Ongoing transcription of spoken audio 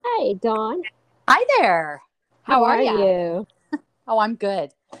Hi, Dawn. Hi there. How How are are ya? you? Oh, I'm good.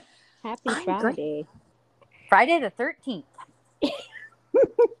 Happy I'm great. Friday. Friday the 13th.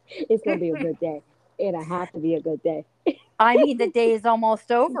 It's going to be a good day. It'll have to be a good day. I mean, the day is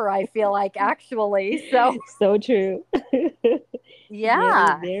almost over, I feel like, actually. So, So true. Very,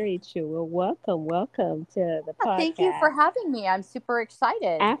 yeah. very true. Well, welcome to the Thank you for podcast. having me. I'm super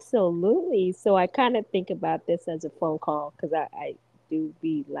excited. Absolutely. So I kind of think about this as a phone call because I do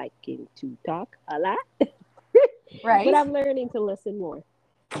be liking to talk a lot, but Right? I'm learning to listen more.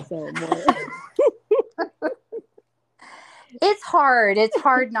 So more. It's hard. It's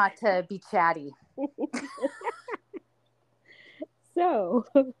hard not to be chatty. So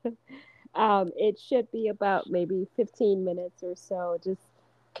it should be about maybe 15 minutes or so, just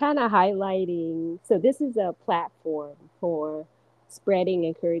kind of highlighting. So, this is a platform for spreading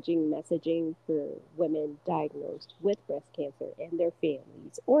encouraging messaging for women diagnosed with breast cancer and their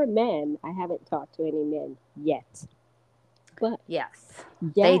families, or men. I haven't talked to any men yet, but Yes,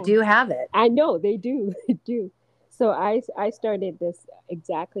 they yeah, do have it. I know they do. They do. So, I started this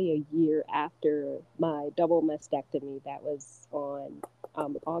exactly a year after my double mastectomy. That was on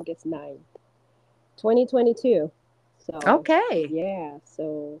August 9th, 2022. So, Okay. yeah,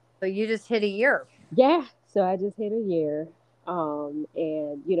 So you just hit a year. so I just hit a year. And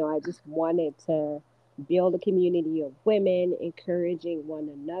I just wanted to build a community of women, encouraging one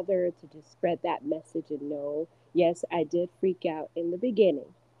another to just spread that message and know, yes, I did freak out in the beginning.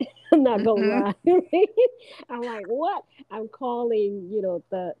 I'm not gonna Hmm. lie. I'm like, what? I'm calling,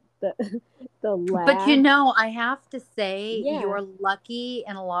 the the But lab. I have to say, Yeah, you're lucky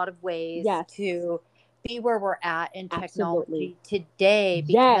in a lot of ways yes, to be where we're at in absolutely. technology today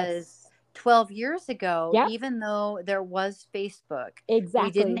because Yes. 12 years ago, Yep, even though there was Facebook, we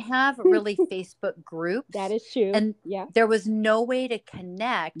didn't exactly. have really Facebook That groups is true. and Yeah. there was no way to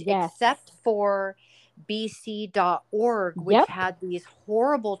connect Yes. except for bc.org, which Yep. had these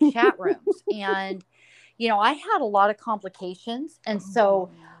horrible chat rooms. And I had a lot of complications. And so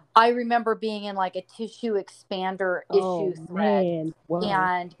Oh, I remember being in like a tissue expander oh issue thread. man. Whoa.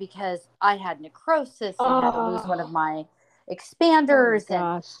 And because I had necrosis and had to lose one of Oh, my oh my expanders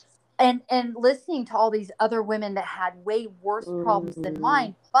gosh. and listening to all these other women that had way worse problems than Mm,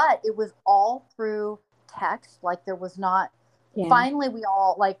 mine, but it was all through text. Like there was not yeah. finally we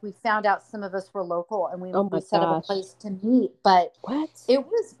all like we found out some of us were local and we Oh we my set up a gosh. place to meet, but What? it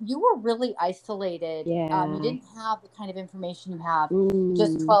was you were really isolated. You Yeah. didn't have the kind of information you have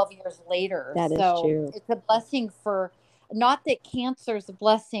just Mm, 12 years later. that is So true. it's a blessing for not that cancer is a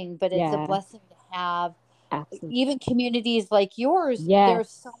blessing, but it's a Yeah. blessing to have Absolutely. even communities like yours. There's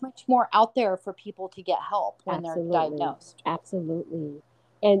so Yes. much more out there for people to get help when they're Absolutely. diagnosed. Absolutely.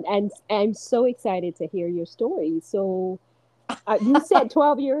 And I'm so excited to hear your story. So, you said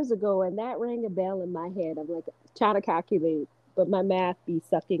 12 years ago, and that rang a bell in my head. I'm like trying to calculate, but my math be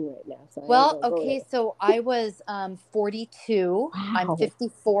sucking right now, so I ain't Well, gonna go okay, there. so I was 42. I'm Wow.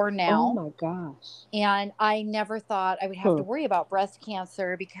 54 Oh now. my gosh. And I never thought I would have Huh. to worry about breast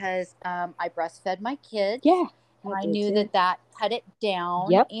cancer because I breastfed my kids Yeah, and I I did knew too. that cut it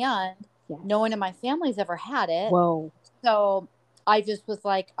down. Yep. And no Yes. one in my family's ever had it. Whoa. So I just was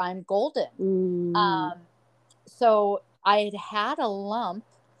like, I'm golden. Mm, Um, so I had a lump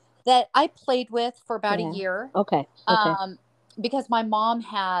that I played with for about a yeah. year. Okay. Okay. Um, because my mom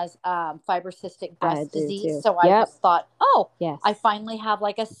has fibrocystic I breast do disease. too. So I Yep. just thought, oh, I Yes. finally have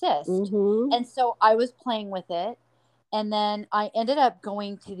like a cyst. Mm-hmm. And so I was playing with it. And then I ended up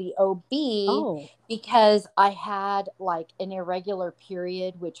going to the OB Oh. because I had like an irregular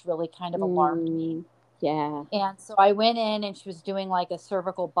period, which really kind of alarmed me. Mm, yeah. And so I went in and she was doing like a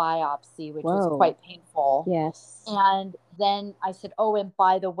cervical biopsy, which was Whoa. quite painful. Yes. And then I said, oh, and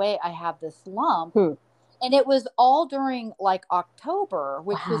by the way, I have this lump. Hmm. And it was all during like October,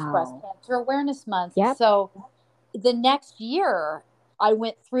 which was Breast Wow. Cancer Awareness Month. Yep. So the next year, I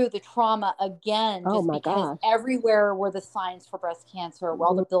went through the trauma again Oh just my because gosh. everywhere were the signs for breast cancer, were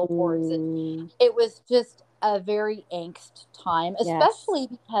all the billboards. And Mm, it was just a very angst time, yes. especially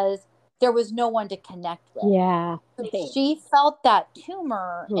because there was no one to connect with. Yeah. So Man. she felt that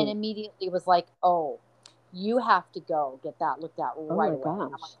tumor and Hmm. immediately was like, oh, you have to go get that looked at Oh right my away. And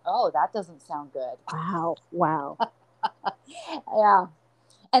I'm like, gosh. oh, that doesn't sound good. Wow. Wow. Yeah.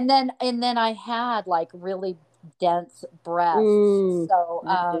 And then I had like really dense breasts. Mm, So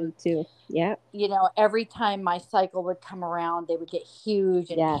I do too. Yeah. every time my cycle would come around, they would get huge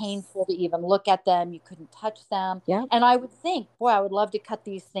and Yes. painful to even look at them. You couldn't touch them. Yep. And I would think, boy, I would love to cut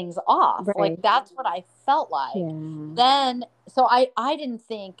these things off. Like Right. that's what I felt like. Yeah. Then, so I didn't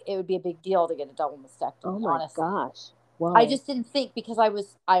think it would be a big deal to get a double Oh mastectomy, my honestly. gosh. I Whoa. just didn't think, because I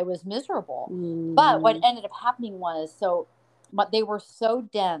was miserable. But what Mm. ended up happening was, but they were so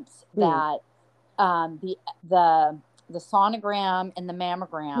dense Hmm. that um, the the the sonogram and the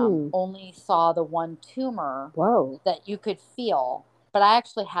mammogram Hmm. only saw the one tumor Whoa. that you could feel, but I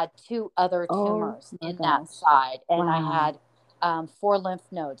actually had two other Oh tumors my in that gosh. side, and I Wow. had four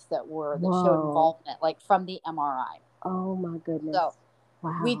lymph nodes that showed Whoa. involvement, like from the MRI. Oh my goodness. So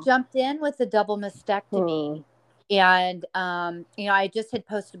we Wow. jumped in with a double Hmm. mastectomy. And I just had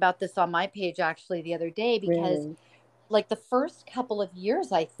posted about this on my page actually the other day, because Really? like the first couple of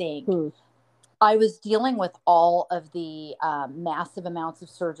years, I think Hmm. I was dealing with all of the massive amounts of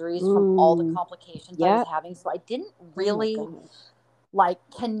surgeries from all the Mm. complications I was Yep. having. So I didn't Oh my really gosh. like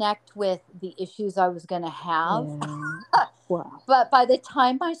connect with the issues I was going to have. Yeah. Wow. But by the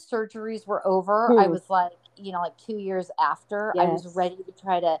time my surgeries were over, I Hmm. was like, like 2 years after, I was Yes. ready to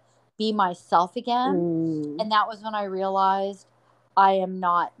try to be myself again. Mm. And that was when I realized I am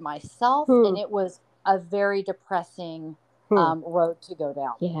not myself. Hmm. And it was a very depressing Hmm. road to go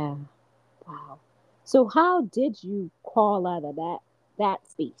down. Yeah. Wow. So how did you crawl out of that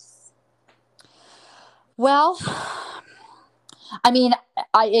space? Well, I mean,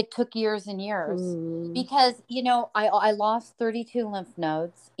 it took years and years, Hmm. because I lost 32 lymph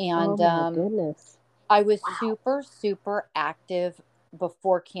nodes, Oh and my goodness. I was Wow. super super active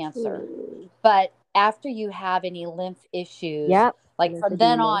before cancer. Hmm. But after you have any lymph issues, Yep. like from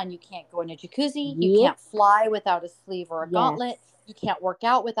then Lymphedema. on, you can't go in a jacuzzi, you Yep. can't fly without a sleeve or a Yes. gauntlet, you can't work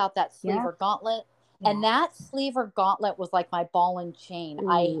out without that sleeve Yep. or gauntlet. And Yeah. that sleeve or gauntlet was like my ball and chain.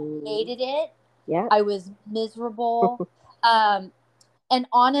 I Mm. hated it. Yep. I was miserable. Um, and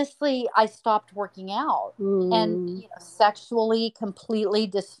honestly, I stopped working out. And Mm. sexually completely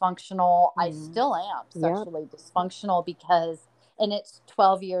dysfunctional. I Yeah. still am Yep. sexually dysfunctional, because, and it's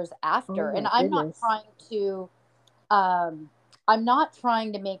 12 years Oh after. And my goodness. um I'm not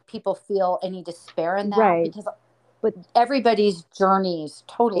trying to make people feel any despair in that, Right. because But everybody's journey is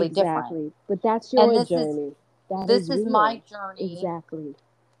totally different. exactly. But that's And your journey. That is this is my real. journey. Exactly.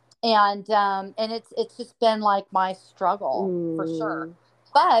 And it's just been like my struggle for sure. Mm.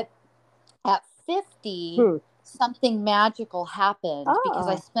 But at 50, Hmm. something magical happened, because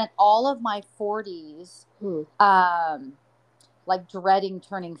I Ah. spent all of my 40s Hmm. um, like dreading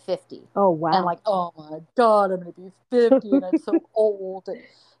turning 50. Oh And wow. like, oh my God, I'm going to be 50 and I'm so old. And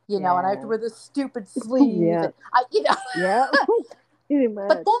I have to Yeah. wear this stupid sleeve. Yeah. And I, Yeah. Pretty but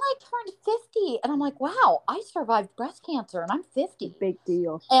much. then I turned 50 and I'm like, wow, I survived breast cancer and I'm A 50. big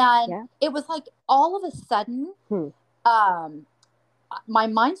deal. And Yeah. it was like all of a sudden, Hmm. um, my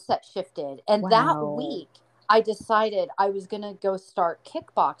mindset shifted. And that Wow. week, I decided I was going to go start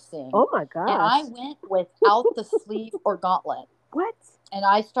kickboxing. Oh my And gosh. I went without the sleeve or gauntlet. What? And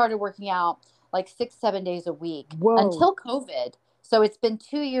I started working out like 6, 7 days a week Whoa. until COVID. So it's been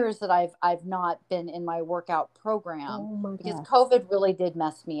 2 years that I've not been in my workout program, Oh my because gosh. COVID really did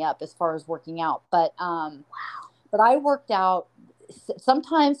mess me up as far as working out. But I worked out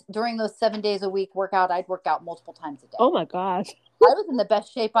sometimes during those 7 days a week workout. I'd work out multiple times a day. Oh my gosh. I was in the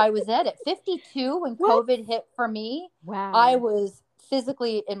best shape I was at 52 when What? COVID hit for me. I Wow. was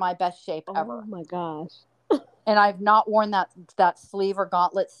physically in my best shape Oh ever. my gosh. And I've not worn that sleeve or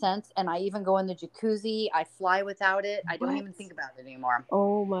gauntlet since. And I even go in the jacuzzi. I fly without it. I don't What? even think about it anymore.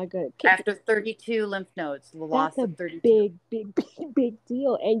 Oh my god. After 32 lymph nodes, the That's loss a of 32. big, big, big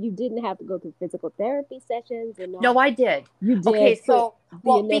deal. And you didn't have to go through physical therapy sessions and all. No, I did. You Okay, did for so the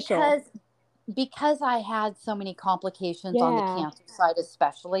well, initial. because I had so many complications on the Yeah. cancer side,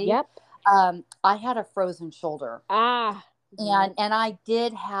 especially, Yep. I had a frozen shoulder. Ah. and Yep. and I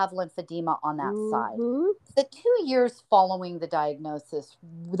did have lymphedema on that side. Mm-hmm. The 2 years following the diagnosis,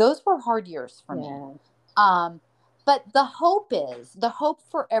 those were hard years for me. Yeah. Um, but the hope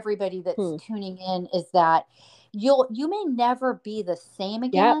for everybody that's Hmm. tuning in is that you may never be the same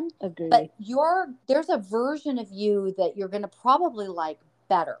Yep. again, but Agree. there's a version of you that you're going to probably like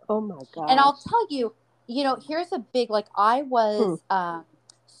better. Oh my And I'll gosh. tell you, here's a big, like, I Hmm. was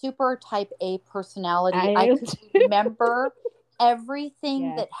super type A I personality. I am. could remember everything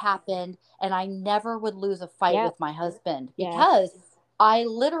Yes. that happened, and I never would lose a fight Yep. with my husband, Yes. because I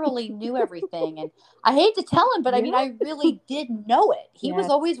literally knew everything. And I hate to tell him, but I mean, Yep. I really did know it. He was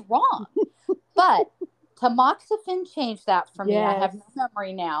Yes. always wrong. But tamoxifen changed that for me. I Yes. have no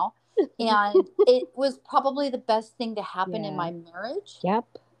memory now. And it was probably the best thing to happen in Yeah. my marriage, Yep.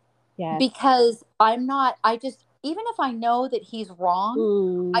 Yes. because I'm not, I just, even if I know that he's wrong,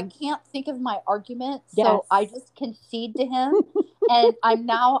 I Mm. can't think of my argument. Yes. So I just concede to him. And I'm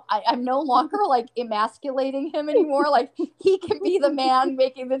no longer like emasculating him anymore. Like he can be the man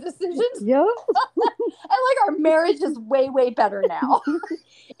making the decisions. Yeah. And like our marriage is way, way better now.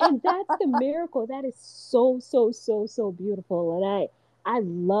 And that's the miracle. That is so, so, so, so beautiful. And I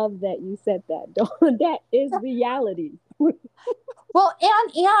love that you said that, Dawn. That is reality. Well,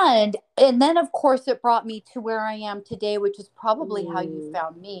 and then of course it brought me to where I am today, which is probably how you Mm.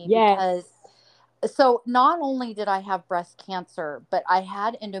 found me, Yes. because so not only did I have breast cancer, but I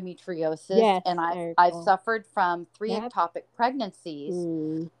had endometriosis, Yes, and I I've recall. suffered from 3 Yep. ectopic pregnancies.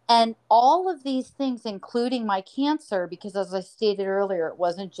 Mm. And all of these things, including my cancer, because as I stated earlier, it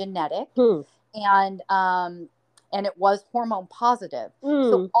wasn't genetic, Hmm. and and it was hormone positive. So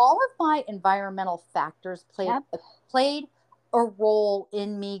Mm. all of my environmental factors Yep. played a role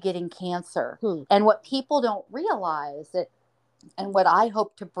in me getting cancer. Hmm. And what people don't realize that, and what I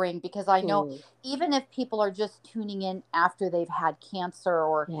hope to bring, because I know Hmm. even if people are just tuning in after they've had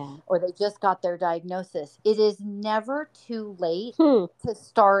cancer, Yeah. or they just got their diagnosis, it is never too late Hmm. to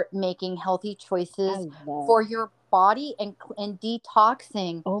start making healthy choices I love. for your body, and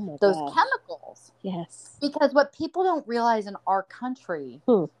detoxing Oh my those gosh. chemicals. Yes. Because what people don't realize in our country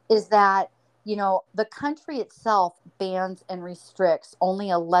Hmm. is that, the country itself bans and restricts only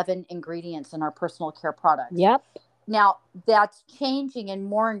 11 ingredients in our personal care products. Yep. Now that's changing and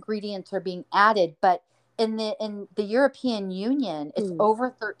more ingredients are being added, but in the European Union, it's Hmm. over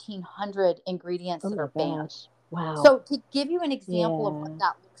 1,300 ingredients Oh that my are banned. gosh. Wow. So to give you an example of what Yeah.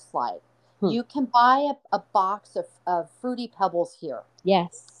 that looks like, Hmm. you can buy a box of Fruity Pebbles here,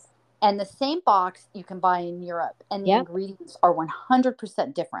 Yes. and the same box you can buy in Europe, and the Yep. ingredients are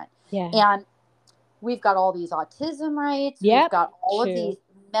 100% different. Yeah. And we've got all these autism rates, we've Yep. got all of True. these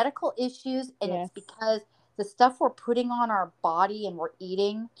medical issues, and it's Yes. because the stuff we're putting on our body and we're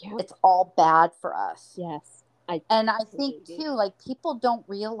eating, Yep. it's all bad for us. Yes. I And I think totally agree. too, like people don't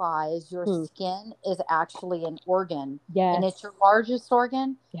realize your Hmm. skin is actually an organ, and it's Yes. your largest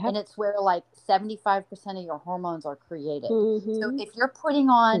organ, Yep. and it's where like 75% of your hormones are created. So Mm-hmm. if you're putting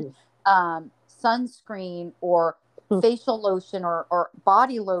on Hmm. sunscreen, or Hmm. facial lotion, or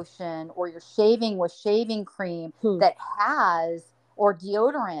body lotion, or you're shaving with shaving cream Hmm. that has, or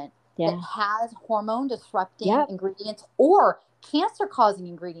deodorant that Yeah. has hormone disrupting Yep. ingredients or cancer causing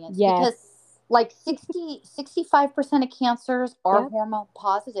ingredients, because Yes. like 65% of cancers are Yep. hormone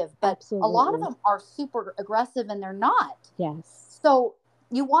positive, but a lot of Absolutely. them are super aggressive and they're not. Yes. So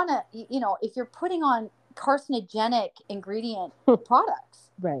you want to, if you're putting on carcinogenic ingredient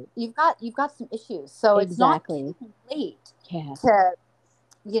products, Right. you've got some issues. So it's not Exactly. too late Yeah. to,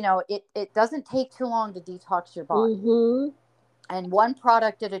 it doesn't take too long to detox your body, Mm-hmm. and one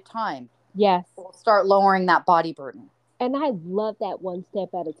product at a time Yes. will start lowering that body burden. And I love that one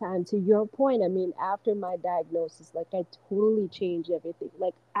step at a time. To your point, I mean, after my diagnosis, like I totally changed everything.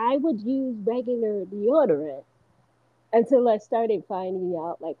 Like I would use regular deodorant until I started finding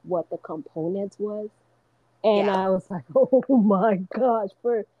out like what the components was. And Yeah. I was like, oh my gosh,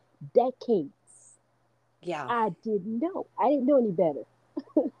 for decades, Yeah. I didn't know. I didn't know any better.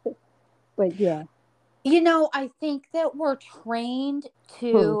 But yeah, I think that we're trained hmm,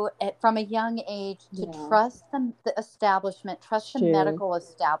 to, from a young age, to yeah, trust the establishment, trust the sure, medical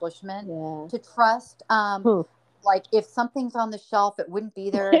establishment, yeah, to trust, hmm. like if something's on the shelf, it wouldn't be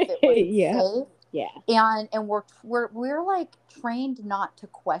there if it wasn't Yeah, safe. yeah, And we're like trained not to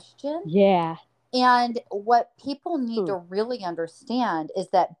question. yeah, And what people need hmm, to really understand is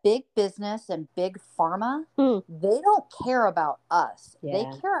that big business and big pharma, hmm, they don't care about us. They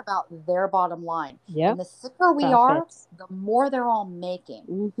yeah, care about their bottom line. yep, And the sicker we are, profits. the more they're all making.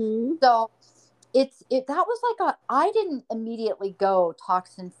 Mm-hmm. So that was like I didn't immediately go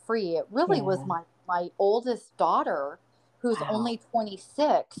toxin free. It really was Yeah, my oldest daughter, who's wow, only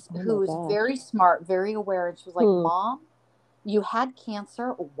 26, oh my who's gosh, very smart, very aware. And she was like, hmm, Mom, you had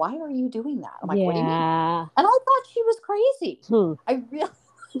cancer. Why are you doing that? I'm like, what do you mean? yeah, And I thought she was crazy. hmm, I really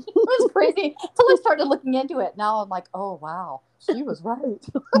it was crazy until I started looking into it. Now I'm like, oh wow, she was right.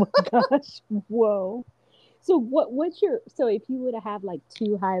 oh my gosh, whoa. So so if you were to have like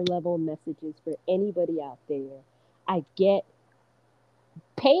two high level messages for anybody out there, I get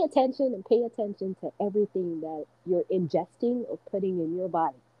pay attention to everything that you're ingesting or putting in your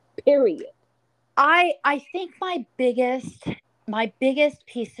body. Period. I think my biggest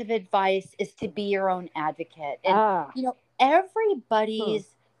piece of advice is to be your own advocate. And Ah, hmm,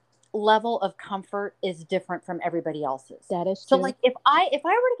 everybody's level of comfort is different from everybody else's. that is So true. like if I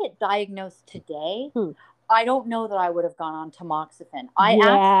were to get diagnosed today, Hmm. I don't know that I would have gone on tamoxifen. I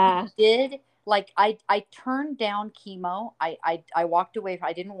Yeah. actually did like I turned down chemo. I walked away.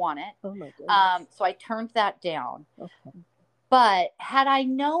 I didn't want it. Oh my goodness. So I turned that down. Okay. But had I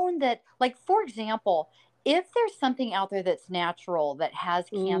known that, like, for example, if there's something out there that's natural that has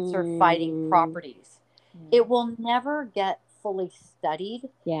cancer fighting Mm, properties, yeah. it will never get fully studied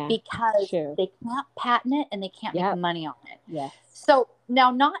Yeah. because Sure. they can't patent it and they can't make Yep. money on it. Yes. So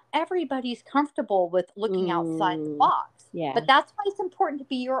now, not everybody's comfortable with looking outside the Mm, box, yeah. but that's why it's important to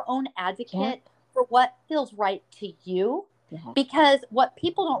be your own Yep. advocate for what feels right to you. Yeah. Because what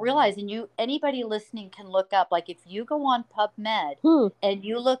people don't realize, and anybody listening can look up, like if you go on PubMed Hmm. and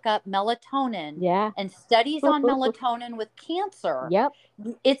you look up melatonin Yeah. and studies on melatonin with cancer, Yep.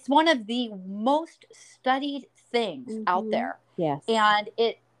 it's one of the most studied things out Mm-hmm. there. Yes. And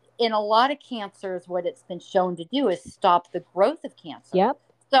in a lot of cancers, what it's been shown to do is stop the growth of cancer. Yep.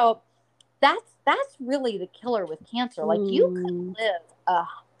 So that's really the killer with cancer. Like, you could Mm, live a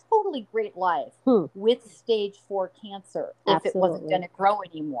totally great life hmm. with stage 4 cancer if it wasn't going Absolutely. to grow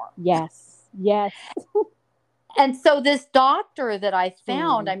anymore. Yes. Yes. And so this doctor that I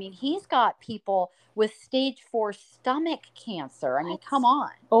found, Mm. I mean, he's got people with stage 4 stomach cancer. I mean, What? come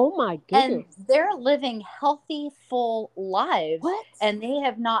on. Oh my And goodness. they're living healthy, full lives, What? and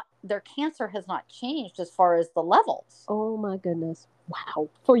their cancer has not changed as far as the levels. Oh my goodness. Wow.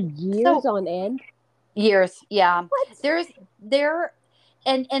 For years So on end? years, yeah. What? There's there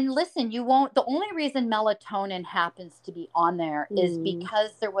and listen, you won't the only reason melatonin happens to be on there is Mm.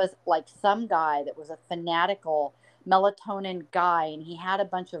 because there was like some guy that was a fanatical melatonin guy, and he had a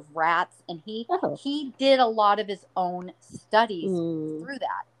bunch of rats, and Oh. he did a lot of his own studies Mm. through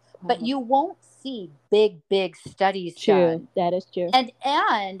that. But Wow. you won't see big studies True. done. That is true.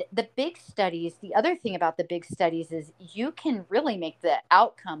 And the big studies, the other thing about the big studies is you can really make the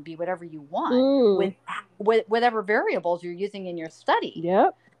outcome be whatever you want Mm. with whatever variables you're using in your study.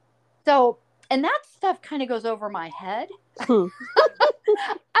 Yep. So, and that stuff kind of goes over my head. Hmm.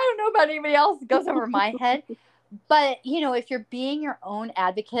 I don't know about anybody else, it goes over my head. But, if you're being your own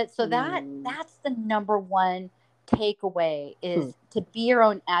advocate, so Mm. that's the number one takeaway, Hmm. is to be your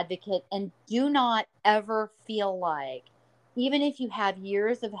own advocate, and do not ever feel like, even if you have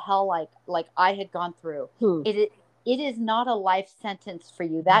years of hell like I had gone through, Hmm. it is not a life sentence for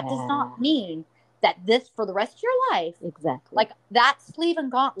you. That does Yeah. not mean that this for the rest of your life, Exactly. like that sleeve and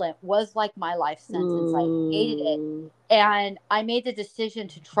gauntlet was like my life sentence. I hated it, Mm. and I made the decision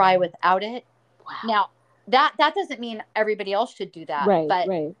to try without it. Wow. Now, that doesn't mean everybody else should do that, Right. but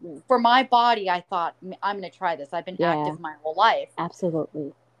Right. Right. for my body, I thought, I'm going to try this. I've been Yeah. active my whole life,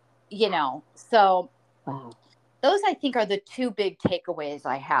 Absolutely. So Wow. those, I think, are the two big takeaways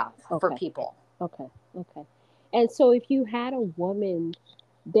I have for Okay. people. Okay. Okay. And so if you had a woman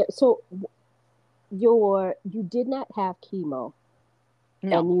that, so you did not have chemo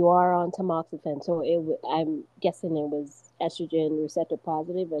No. and you are on tamoxifen, so I'm guessing it was estrogen receptor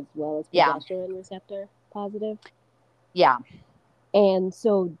positive as well as Yeah. progesterone receptor positive. Yeah. And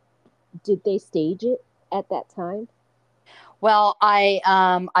so did they stage it at that time? Well,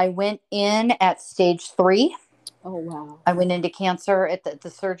 I went in at stage 3. Oh wow. I went into cancer at the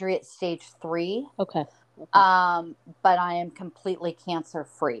surgery at stage 3. Okay. Okay. But I am completely cancer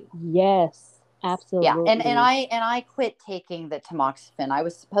free. Yes, Yeah, and absolutely. I quit taking the tamoxifen. I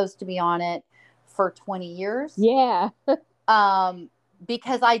was supposed to be on it for 20 years. Yeah.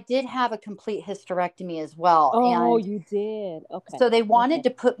 Because I did have a complete hysterectomy as well, Oh, and you did. Okay. so they wanted Okay.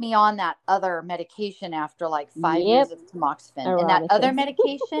 to put me on that other medication after like 5 Yep. years of tamoxifen, and that other Aromatase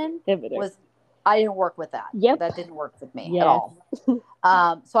medication inhibitor. I didn't work with that. Yep. That didn't work with me at Yes.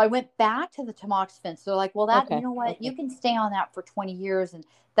 all. So I went back to the tamoxifen. So like, well, that, you Okay. know what, Okay. you can stay on that for 20 years and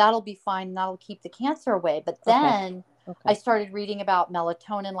that'll be fine. And that'll keep the cancer away. But Okay. then I Okay. started reading about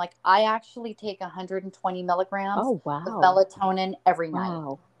melatonin. Like, I actually take 120 milligrams Oh of wow. melatonin every night.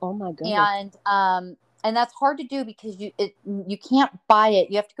 Wow. Oh my goodness. And that's hard to do because you can't buy it.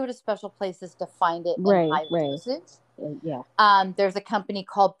 You have to go to special places to find it in Right. high Right. dosage. Yeah. There's a company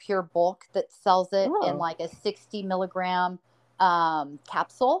called Pure Bulk that sells it in Oh. like a 60 milligram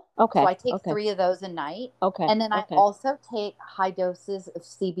capsule. Okay. So I take Okay. 3 of those a night. Okay. And then I Okay. also take high doses of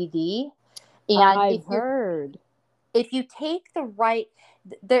CBD. And I've heard. if you take the right,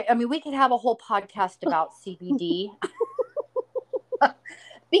 I mean, we could have a whole podcast about CBD.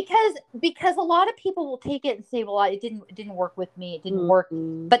 because a lot of people will take it and say, well, it didn't work with me. It didn't work.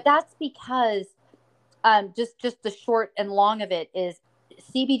 Mm-hmm. But that's because just the short and long of it is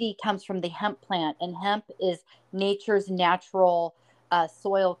CBD comes from the hemp plant, and hemp is nature's natural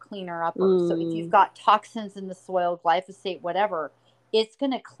soil cleaner upper. So if you've got toxins in the soil, glyphosate, whatever, it's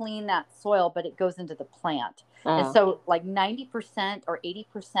going to clean that soil, but it goes into the plant. And Oh, so like 90% or 80%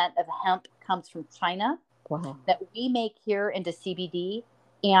 of hemp comes from China wow. that we make here into CBD.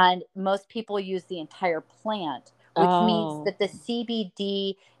 And most people use the entire plant, which means Oh, that the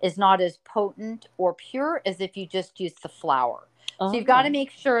CBD is not as potent or pure as if you just use the flower. So you've got to oh.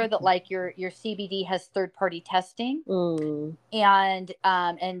 make sure that Okay. like your CBD has third party testing, Mm, and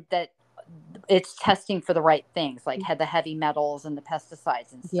that it's testing for the right things, like had the heavy metals and the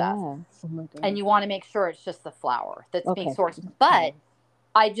pesticides and stuff. yeah. Oh my And gosh. you want to make sure it's just the flower that's being Okay. sourced. Wow. But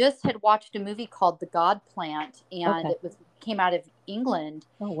I just had watched a movie called The God Plant, and Okay. it was came out of England.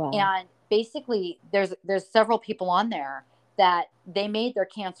 Oh wow. And basically, there's several people on there that they made their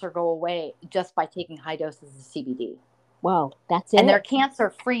cancer go away just by taking high doses of CBD, Wow. That's and they're it. cancer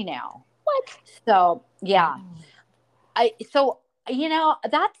free now. What? So yeah, Wow. I so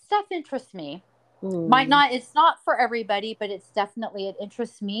that stuff interests me. Might Mm, not, it's not for everybody, but it's definitely, it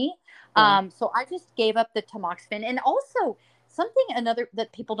interests me. yeah. So I just gave up the tamoxifen. And also something another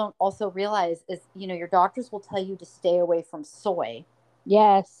that people don't also realize is, your doctors will tell you to stay away from soy, and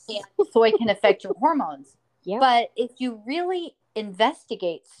Yes. soy can affect your hormones. Yep. But if you really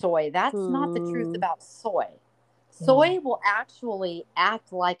investigate soy, that's not the truth Hmm. about soy. Yeah. Soy will actually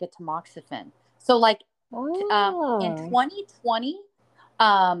act like a tamoxifen. So like in Oh. 2020,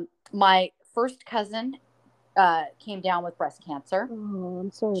 my first cousin came down with breast cancer. Oh,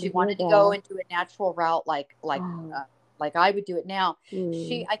 I'm sorry to She hear wanted to go that. and do a natural route, Oh. like I would do it now.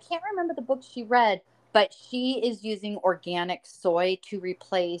 Mm. I can't remember the book she read, but she is using organic soy to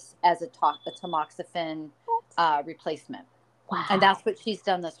replace as a tamoxifen What? replacement, and Wow. that's what she's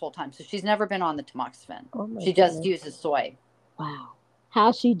done this whole time. So she's never been on the tamoxifen. Oh my She just goodness. uses soy. Wow.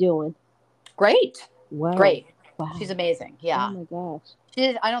 How's she doing? Great, Whoa. great. She's Wow. amazing. Oh Yeah. my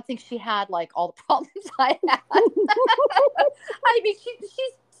gosh. I don't think she had like all the problems I had. I mean,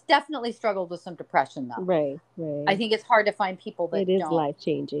 she's definitely struggled with some depression though. Right, I right. think it's hard to find people It that is don't. life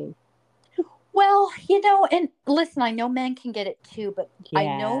changing. Well, and listen, I know men can get it too, but I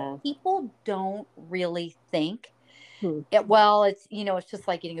know Yeah. people don't really think Hmm. well, it's just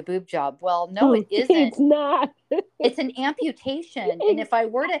like getting a boob job. Well, no, Hmm. it isn't. It's not. It's an amputation. And if I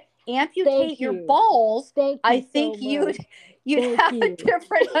were to Thank amputate your you. balls, Thank I you so think much. you'd Thank have a you.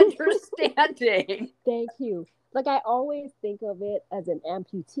 different understanding. Thank you. Like I always think of it as an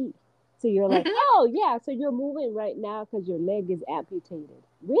amputee. So you're like, Hmm. oh yeah, so you're moving right now because your leg is amputated.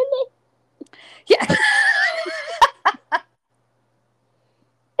 Really? Yeah.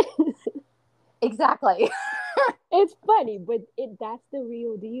 Exactly. It's funny, but that's the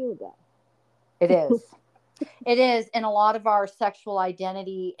real deal though. It is. It is. And a lot of our sexual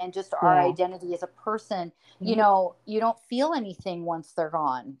identity and just our Yeah. identity as a person, Yep. you don't feel anything once they're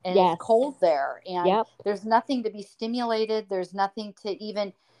gone, and it's Yes. cold there, and Yep. there's nothing to be stimulated. There's nothing to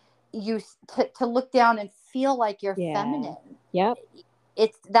even to look down and feel like you're Yeah. feminine. Yep.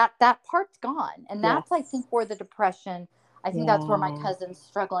 It's that part's gone. And that's, I Yes. think, where the depression, I think that's where my Yeah. cousin's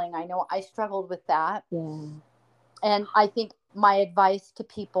struggling. I know I struggled with that. Yeah. And I think my advice to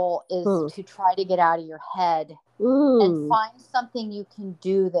people is Hmm. to try to get out of your head and Mm. find something you can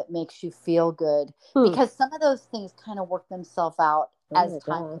do that makes you feel good, Hmm. because some of those things kind of work themselves out Oh as my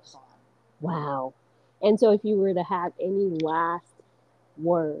time gosh. goes on. Wow. And so if you were to have any last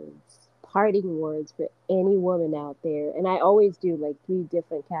words, parting words for any woman out there, and I always do like three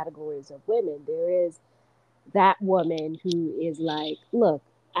different categories of women. There is that woman who is like, look,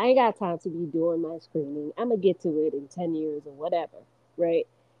 I ain't got time to be doing my screening. I'm gonna get to it in 10 years or whatever, right?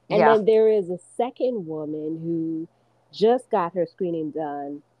 And Yeah. then there is a second woman who just got her screening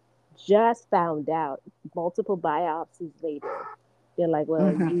done, just found out multiple biopsies later. They're like,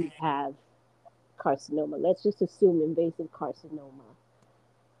 well, Hmm. you have carcinoma. Let's just assume invasive carcinoma.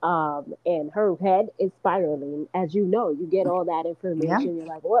 And her head is spiraling. As you know, you get all that Yeah. information. You're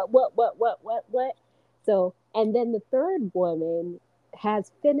like, what? So, and then the third woman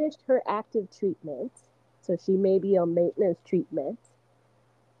has finished her active treatment. So she may be on maintenance treatment.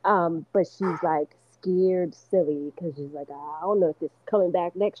 But she's like scared silly because she's like, I don't know if this is coming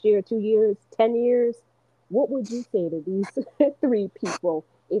back next year, 2 years, 10 years. What would you say to these three people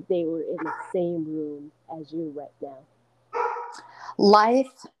if they were in the same room as you right now?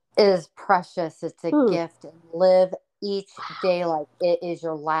 Life is precious. It's a Hmm. gift, and live each day like it is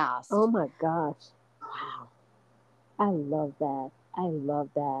your Oh last. my gosh. Wow. I love that. I love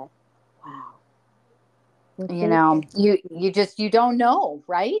that. Wow. Well, thank You don't know,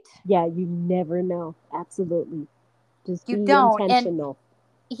 right? yeah, you never know. Absolutely. Just You be don't. And intentional.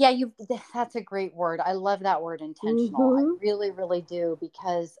 yeah, that's a great word. I love that word, intentional. I Mm-hmm. really, really do,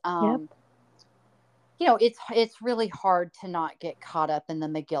 because Yep. it's really hard to not get caught up in the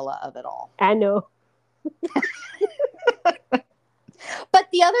Megillah of it all. I know. But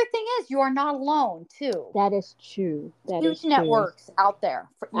the other thing is, you are not alone, too. That is true. That Huge is true. networks out there.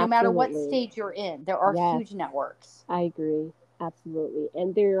 No matter what Absolutely. stage you're in, there are Yes, huge networks. I agree. Absolutely.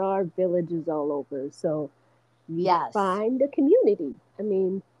 And there are villages all over. So you Yes. find a community. I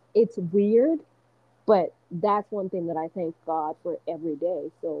mean, it's weird, but that's one thing that I thank God for every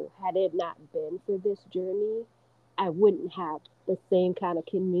day. So had it not been for this journey, I wouldn't have the same kind of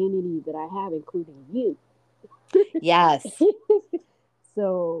community that I have, including you. Yes.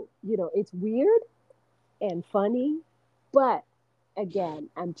 So, it's weird and funny, but again,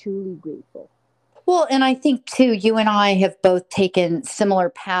 I'm truly grateful. Well, and I think too, you and I have both taken similar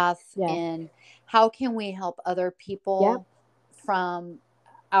paths Yes. in how can we help other Yep. people from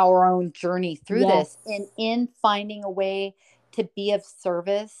our own journey through Yes. this. And in finding a way to be of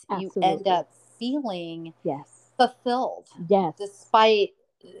service, you end Absolutely. up feeling Yes. fulfilled Yes. despite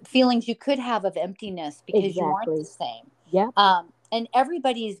feelings you could have of emptiness because you aren't the Exactly. same. Yep. And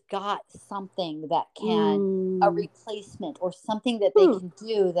everybody's got something that can, a Mm. replacement or something that they Hmm. can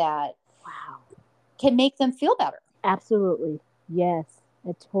do that Wow. can make them feel better. Absolutely. Yes.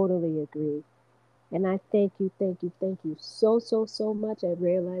 I totally agree. And I thank you, thank you so, so, so much. I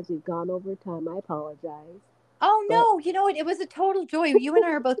realize we've gone over time. I apologize. Oh But no, you know what? It was a total joy. You and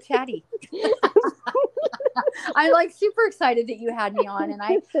I are both chatty. I'm like super excited that you had me on, and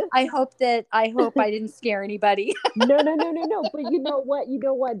I hope I didn't scare anybody. no, no, no, no, no. But you know what? You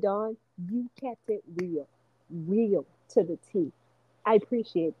know what, Dawn? You kept it real, real to the T. I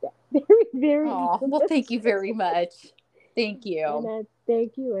appreciate that very, very Oh, well, much. thank you very much. Thank And you. I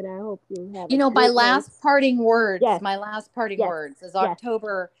thank you, and I hope you have You a know, great night. Yes, my last parting yes, words is yes.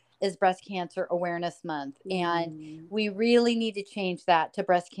 October is Breast Cancer Awareness Month. And Mm. we really need to change that to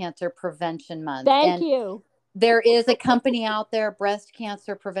Breast Cancer Prevention Month. Thank And you. there is a company out there, Breast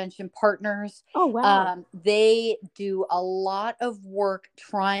Cancer Prevention Partners. Oh, wow. They do a lot of work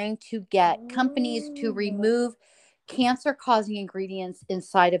trying to get companies to Oh, remove cancer causing ingredients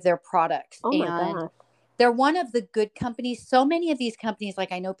inside of their products. oh my And gosh. they're one of the good companies. So many of these companies,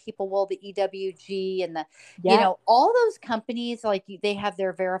 like I know people will, the EWG and Yep. all those companies, like they have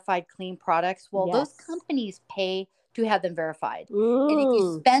their verified clean products. Well, those Yes. companies pay to have them verified. And if you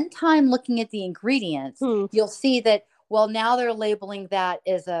Mm. spend time looking at the ingredients, Hmm. you'll see that, well, now they're labeling that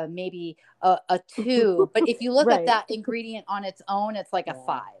as maybe a two. But if you look at Right. that ingredient on its own, it's like a Yeah.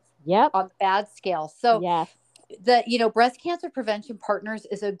 five Yep. on the bad scale. So Yes. Breast Cancer Prevention Partners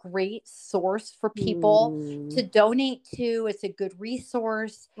is a great source for people to Mm. donate to. It's a good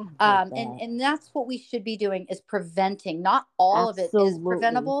resource. I love And that. and that's what we should be doing, is preventing. Not all of it is Absolutely.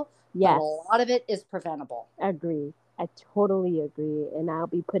 preventable, but a Yes. lot of it is preventable. Agree. I totally agree. And I'll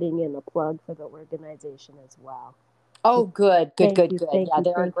be putting in a plug for the organization as well. Oh, good, good, Thank good, you, good. thank Yeah, you,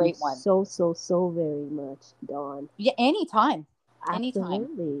 they're a thank you great one. so, so, so very much, Dawn. Yeah, anytime. Anytime.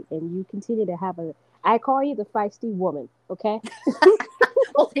 Absolutely. And you continue to have I call you the feisty woman, okay?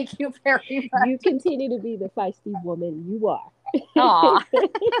 Well, thank you very You much. continue to be the feisty woman you are. Aw.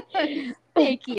 Thank you.